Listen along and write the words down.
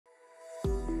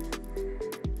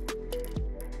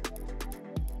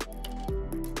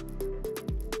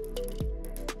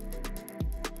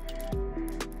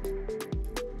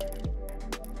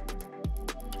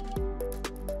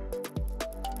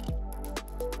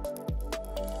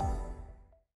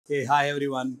Okay, hi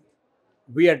everyone.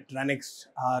 We at RANEXT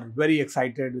are very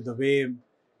excited with the way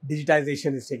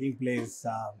digitization is taking place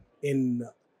in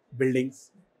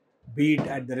buildings, be it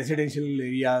at the residential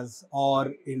areas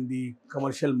or in the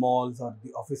commercial malls or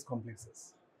the office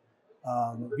complexes.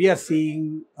 We are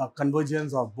seeing a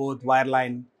convergence of both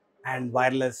wireline and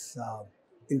wireless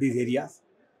in these areas.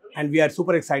 And we are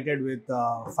super excited with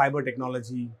fiber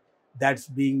technology that's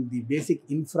being the basic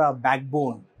infra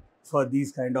backbone for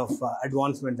these kind of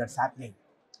advancements that's happening.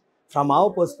 From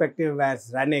our perspective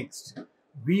as RANEXT,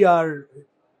 we are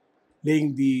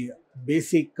laying the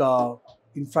basic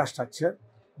infrastructure,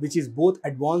 which is both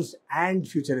advanced and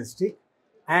futuristic.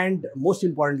 And most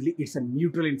importantly, it's a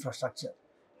neutral infrastructure.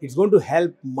 It's going to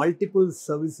help multiple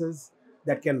services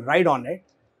that can ride on it,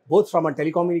 both from a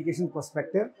telecommunication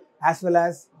perspective as well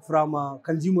as from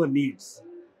consumer needs.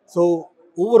 So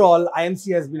overall,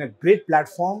 IMC has been a great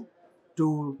platform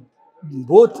to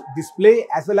both display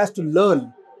as well as to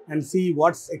learn and see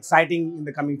what's exciting in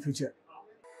the coming future.